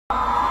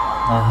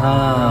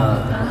Aha.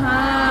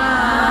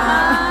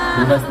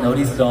 You guys know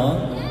this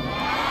song?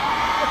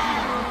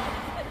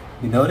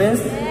 You know this?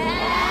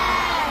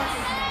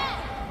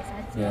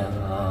 Yeah,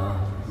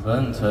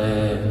 이건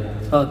저의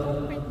첫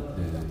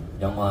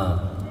영화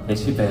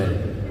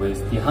데시벨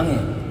OST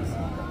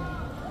항해였습니다.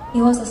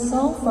 It was a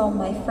song from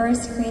my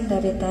first screen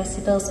David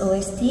Decibel's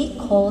OST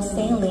called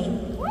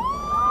Sailing.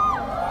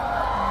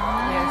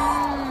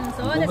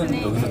 이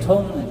곡은 여기서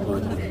처음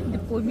보여드렸어요.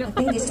 I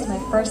think this is my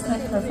first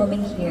time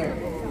performing here.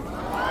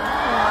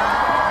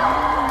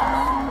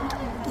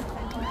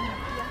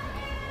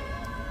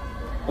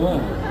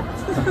 오!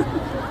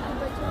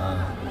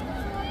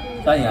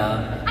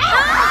 싸이야.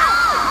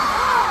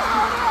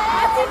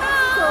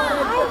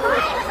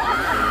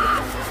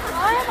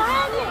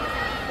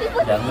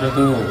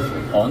 아무래도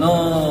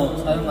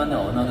사용하는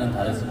언어는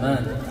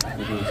다르지만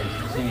그래도 제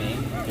진심이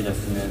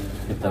느껴졌으면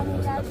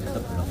좋겠다고 생각해서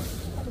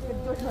불러봤습니다.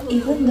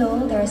 Even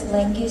though there's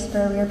language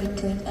barrier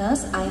between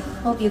us, I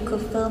hope you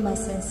could feel my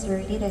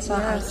sincerity. That's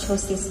why I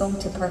chose this song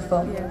to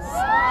perform.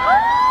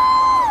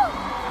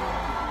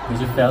 Did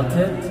you felt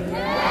it?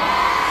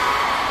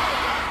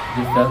 Did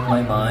you felt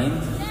my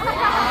mind?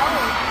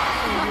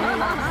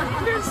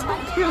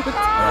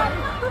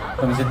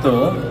 그럼 이제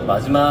또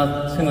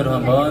마지막 층으로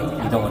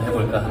한번 이동을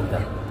해볼까 합니다.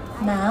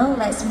 Now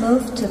let's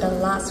move to the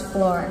last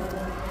floor.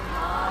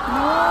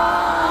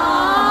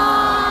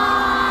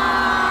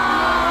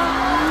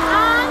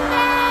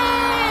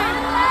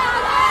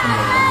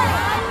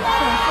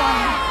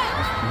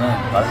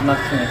 아쉽지만 마지막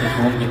층에 더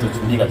좋은 게 또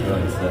준비가 되어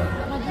있어요.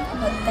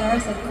 But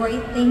there's a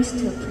great things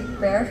to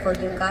prepare for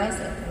you guys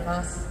at the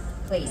last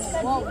place.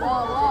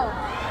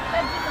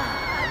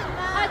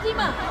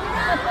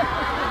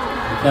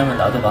 이렇게 하면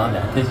나도 마음이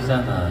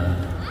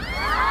약해지잖아.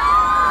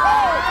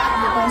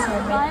 You guys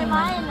are making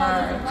my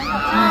heart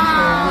happy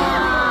for you.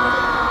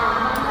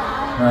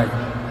 Alright,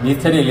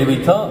 미스테리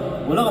엘리베이터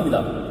올라갑니다.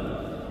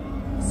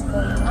 It's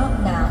going up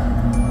now.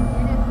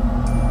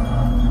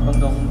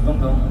 똥똥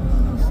똥똥.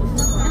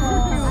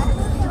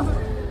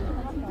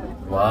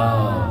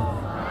 와우.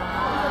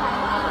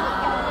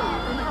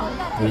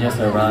 We just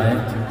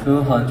arrived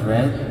to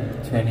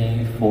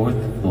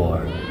 224th floor.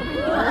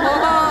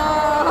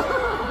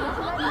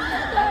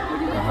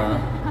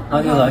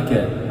 How do you like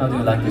it? How do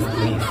you like this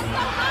place?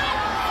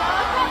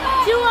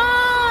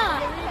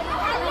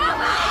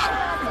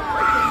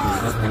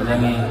 이거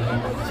굉장히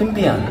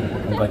신비한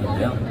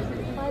공간인데요.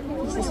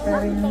 This is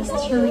very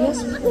mysterious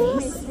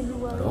place.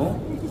 바로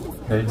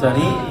별자리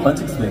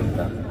관측소입니다.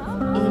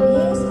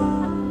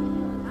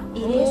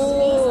 It is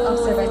Space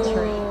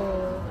Observatory.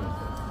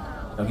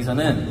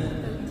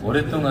 여기서는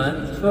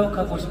오랫동안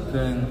추억하고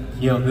싶은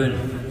기억을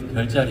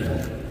별자리로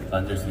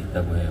만들 수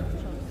있다고 해요.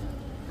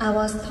 I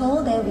was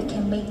told that we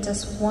can make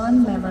just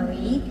one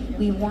memory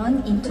we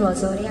want into a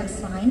zodiac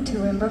sign to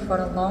remember for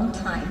a long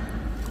time.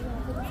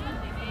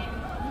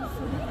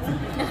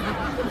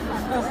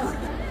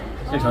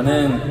 사실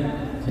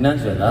저는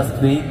지난주에 last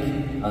week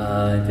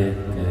I did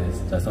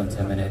this just on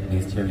 10-minute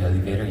mystery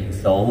elevator in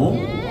Seoul.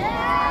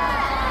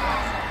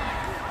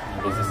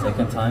 This is the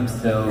second time,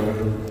 so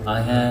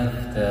I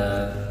have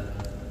the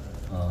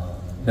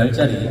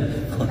별자리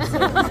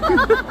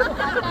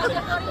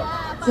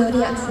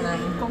Zodiac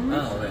sign. 네,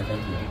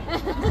 thank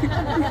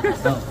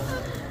you.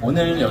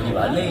 오늘 여기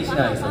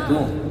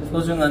말레이시아에서도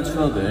소중한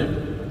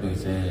추억을 또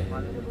이제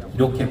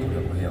기록해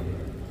보려고 해요.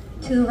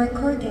 To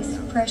record these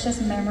precious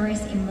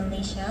memories in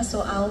Malaysia,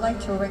 so I would like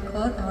to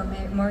record our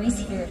memories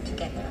here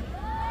together.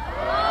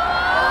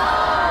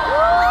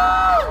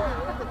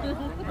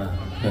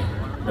 네,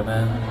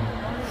 그러면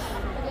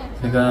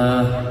제가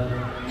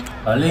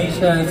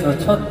말레이시아에서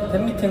첫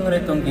팬미팅을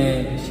했던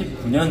게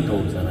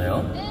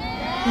 19년도잖아요.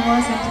 It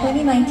was in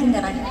 2019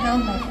 that I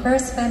held my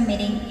first fan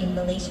meeting in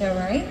Malaysia,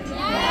 right?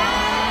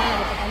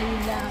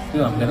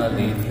 So I'm gonna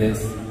leave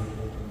this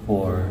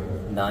for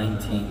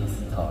 19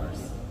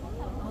 stars.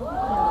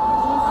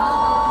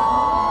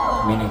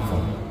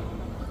 Meaningful.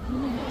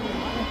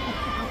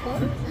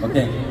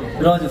 오케이,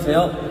 들어와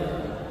주세요.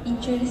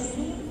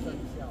 Introducing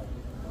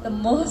the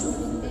most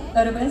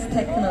advanced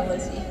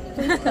technology.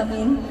 Please come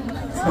in.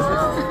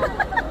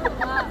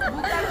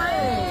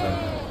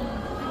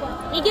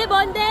 이게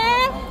뭔데?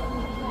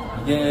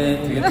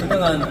 이게 되게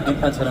투명한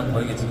그림판처럼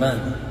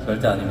보이겠지만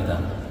절대 아닙니다.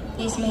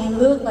 This may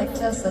look like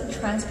just a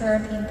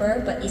transparent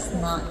paper, but it's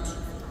not.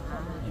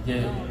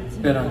 이게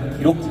특별한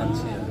기록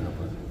장치예요,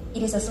 여러분.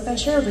 It is a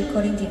special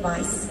recording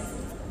device.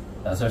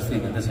 낯설 수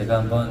있는데 제가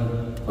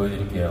한번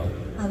보여드릴게요.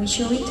 I will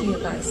show it to you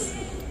guys.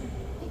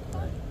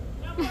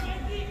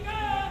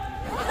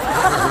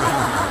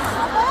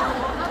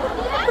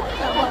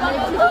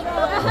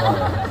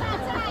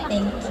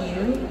 Thank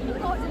you.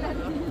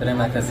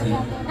 Terima kasih.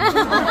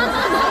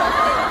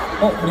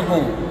 그리고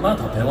하나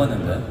더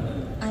배웠는데.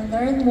 I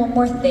learned one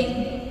more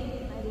thing.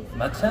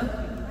 마차?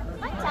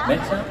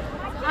 매차?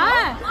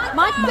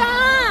 맞자!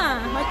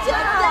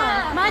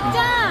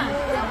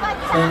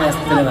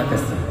 Terima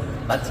kasih.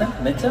 마차?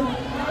 매차?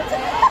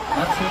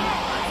 마치?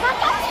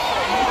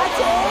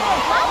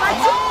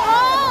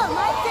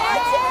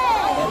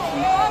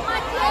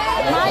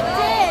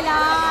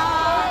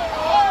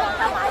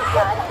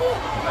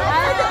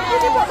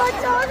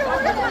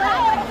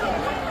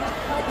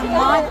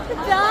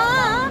 맞아.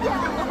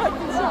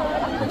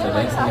 먼저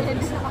랭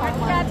생각해보겠습니다.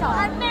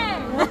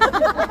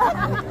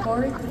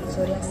 Record the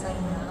zodiac sign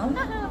now.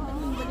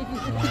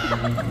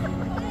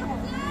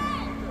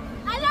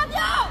 I love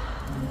you.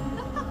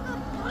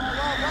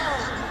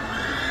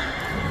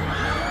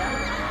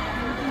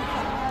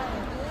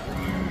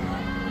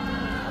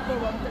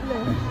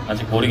 아직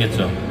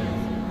모르겠죠?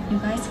 You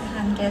guys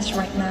can't guess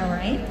right now,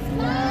 right?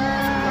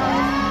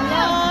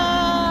 No.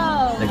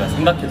 제가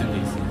생각해둔 게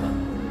있습니다.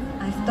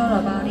 I've thought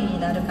about it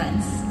in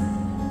advance.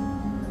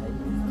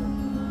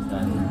 일단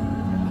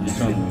이제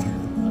좀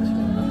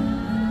아시겠나?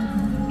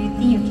 Do you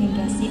think you can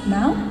guess it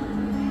now?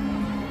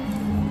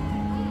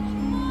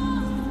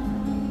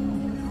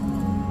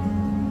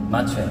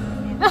 마취.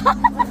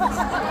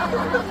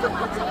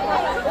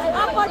 아,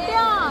 버텨.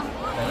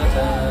 짜잔.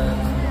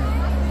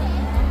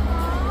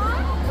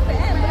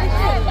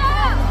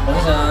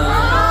 짜잔.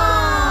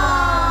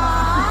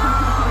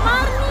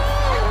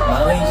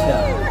 말레이시아.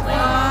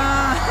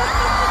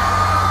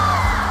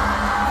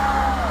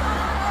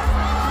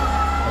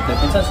 어때?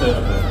 괜찮죠,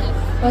 여러분?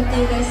 What do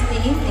you guys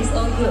think? It's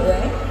all good,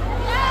 right?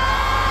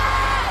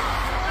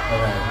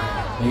 Alright,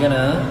 we're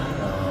gonna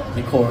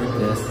record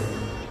this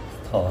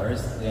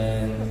stars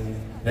in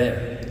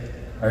there.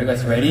 Are you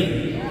guys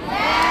ready?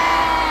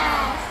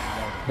 Yes!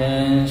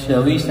 Then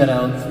shall we shout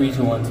out 3,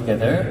 2, 1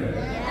 together?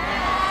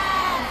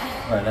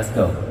 Yes! Alright, let's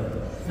go.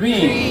 3,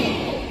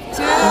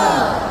 2, 1,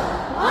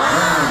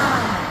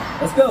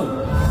 let's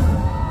go!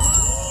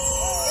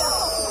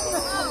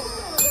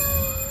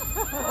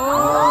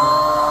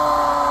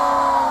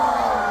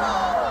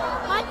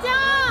 맞아.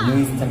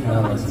 유이 스탬프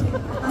한 번씩.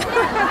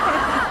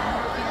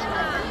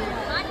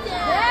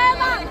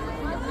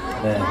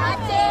 네.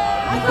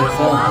 그래서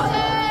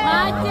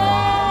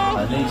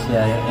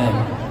말레이시아의 M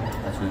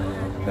아주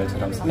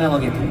별처럼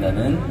선명하게 빛나는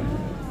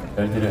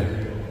별들을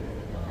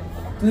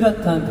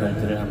뚜렷한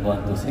별들을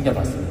한번 또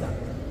새겨봤습니다.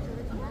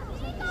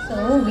 So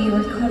we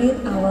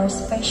recorded our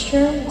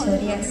special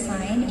zodiac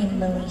sign in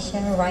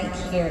Malaysia right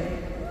here.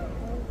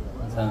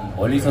 항상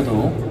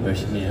멀리서도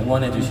열심히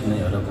응원해주시는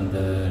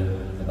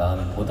여러분들의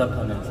마음에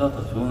보답하면서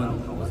더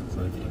좋은 모습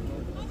보여드릴게요.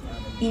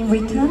 In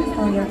return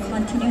for your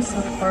continuous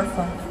support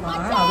from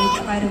far, we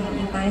try to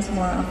meet you guys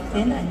more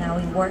often and now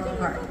we work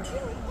hard.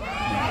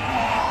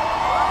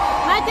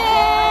 맞아.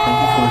 Thank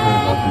you for your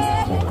love and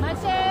support.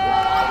 맞아.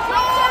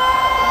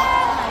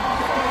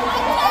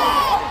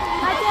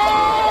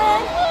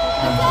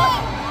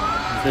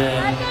 이제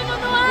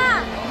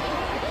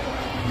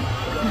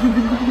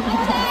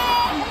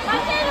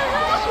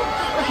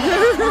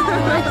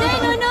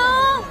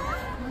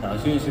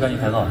아쉬운 시간이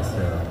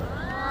다가왔어요.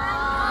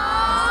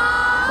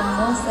 The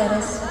most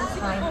saddest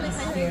time is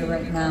here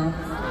right now.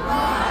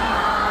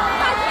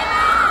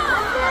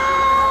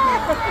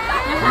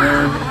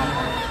 오늘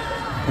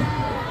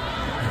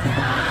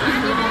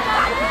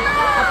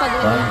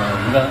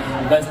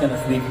you guys gonna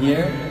sleep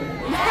here?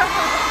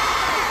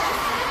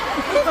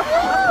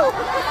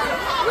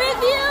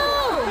 With you.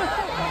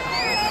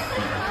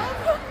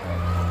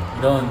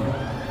 이런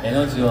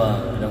에너지와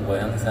이런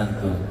거에 항상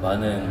또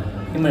많은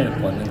힘을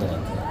얻는 것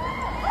같아요.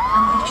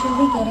 I'm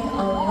actually getting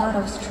a lot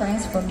of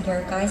strength from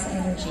your guys'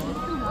 energy.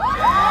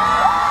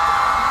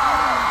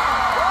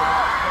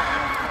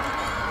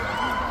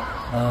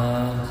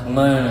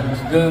 정말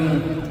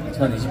지금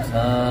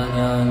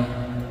 2024년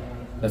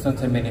레슨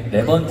 10미닛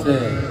네 번째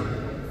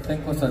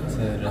팬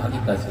콘서트를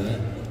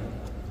하기까지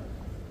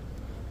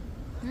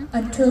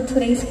Until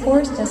today's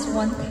course, just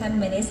 10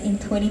 minutes in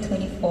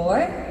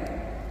 2024.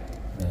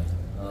 네,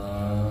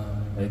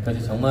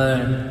 여기까지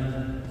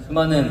정말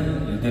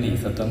수많은 일들이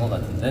있었던 것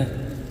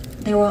같은데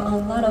There were a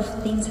lot of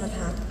things that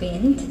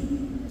happened.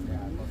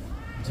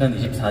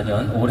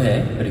 2024년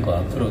올해 그리고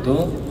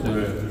앞으로도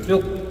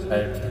쭉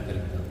잘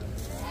부탁드립니다.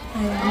 I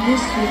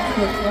wish you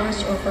could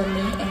watch over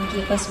me and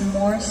give us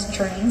more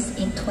strength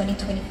in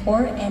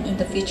 2024 and in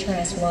the future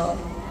as well.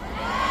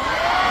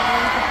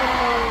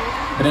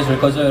 그래 줄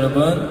거죠, 여러분?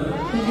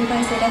 Will you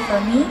guys do that for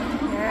me?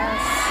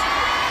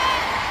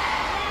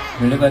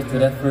 Will you guys do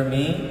that for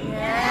me?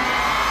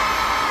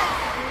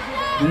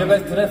 Will you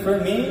guys do that for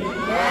me?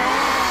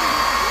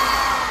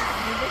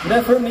 Do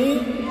that for me?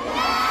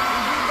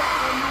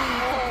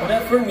 Do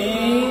that for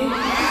me?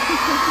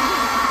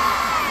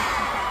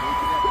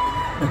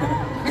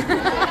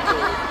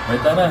 왜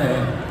따라해?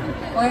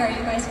 Why are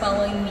you guys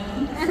following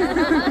me?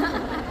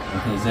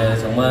 이렇게 이제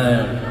정말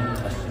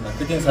아쉽지만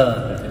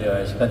끝인사를 드려야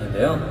할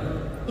시간인데요.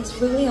 It's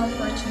really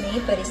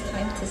unfortunate, but it's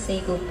time to say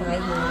goodbye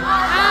here.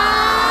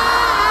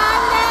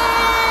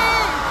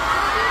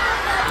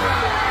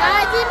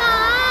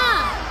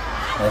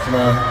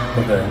 마지막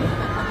곡은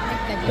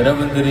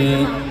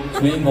여러분들이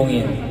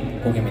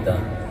주인공인 곡입니다.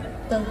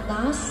 The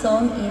last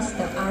song is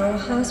The Arrow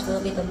House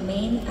will be the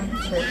main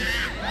actor.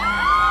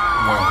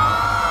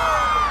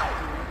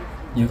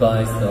 You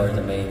guys are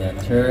the main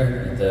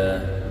actor in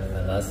the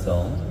last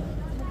song,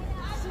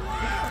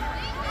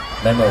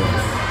 Memories.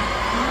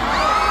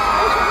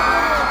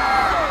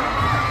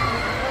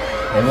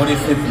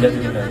 메모리스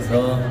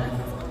들려드리면서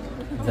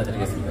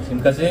인사드리겠습니다.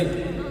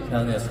 지금까지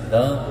장은우였습니다.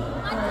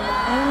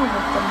 I'm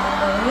with the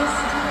memories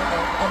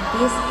together, and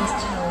this is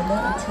China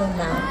until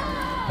now.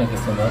 Thank you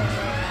so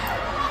much.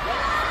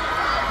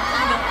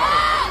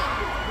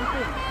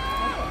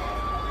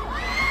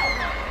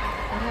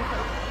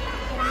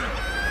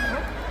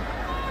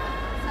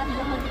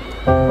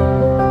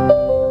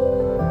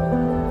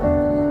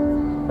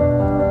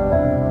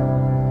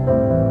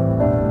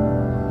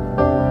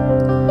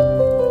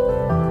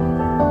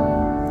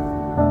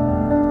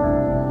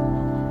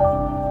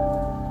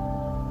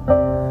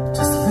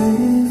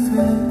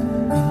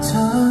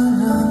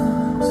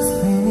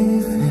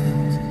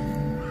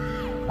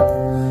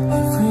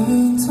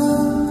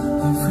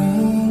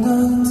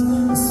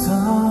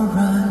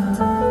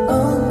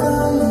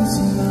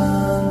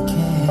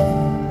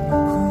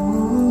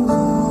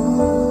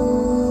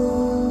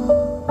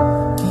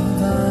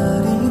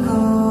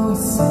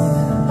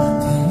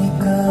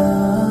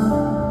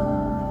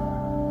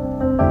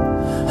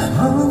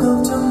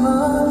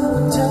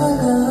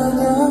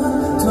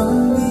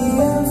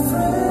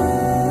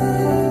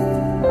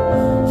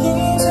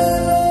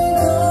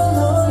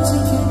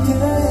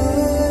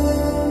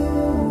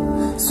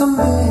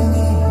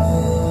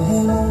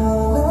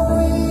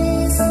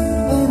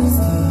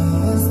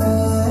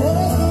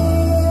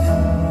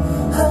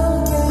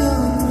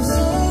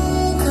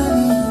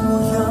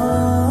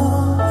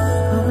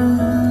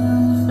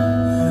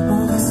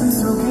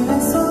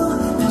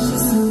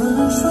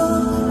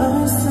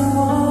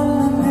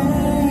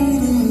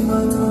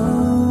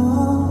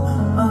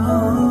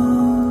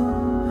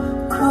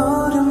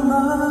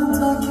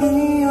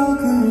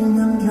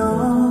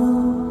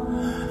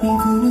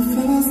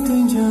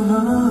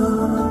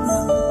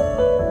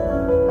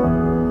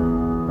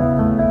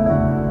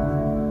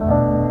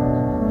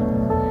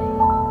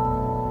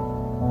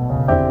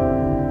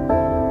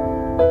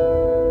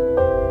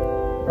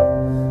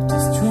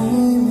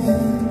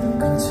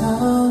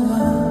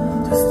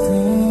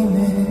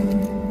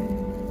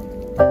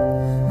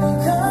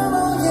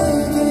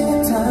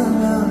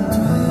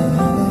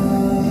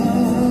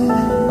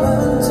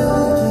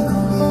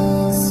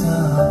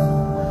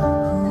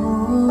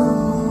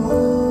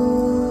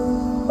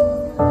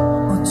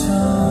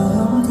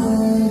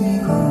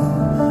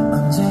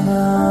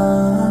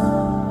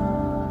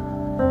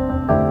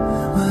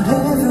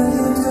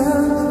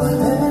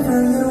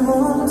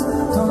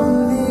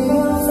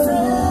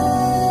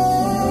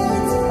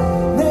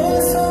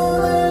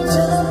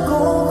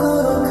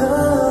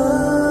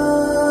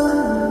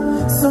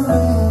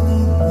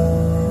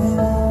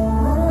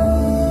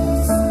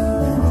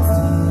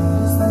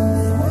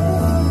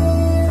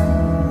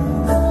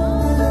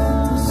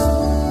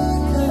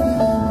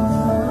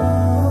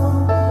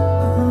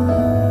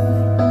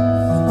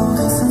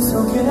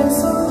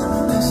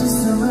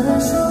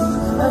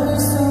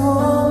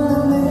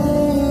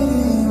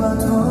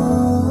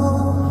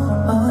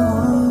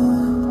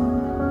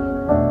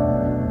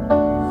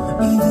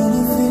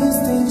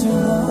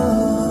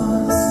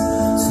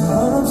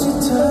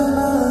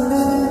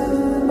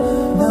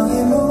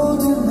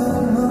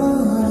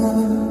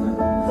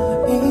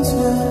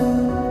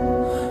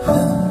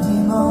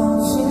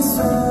 남김없이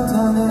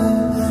쏟아내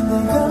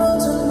내가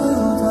전부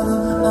다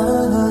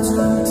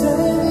안아줄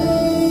테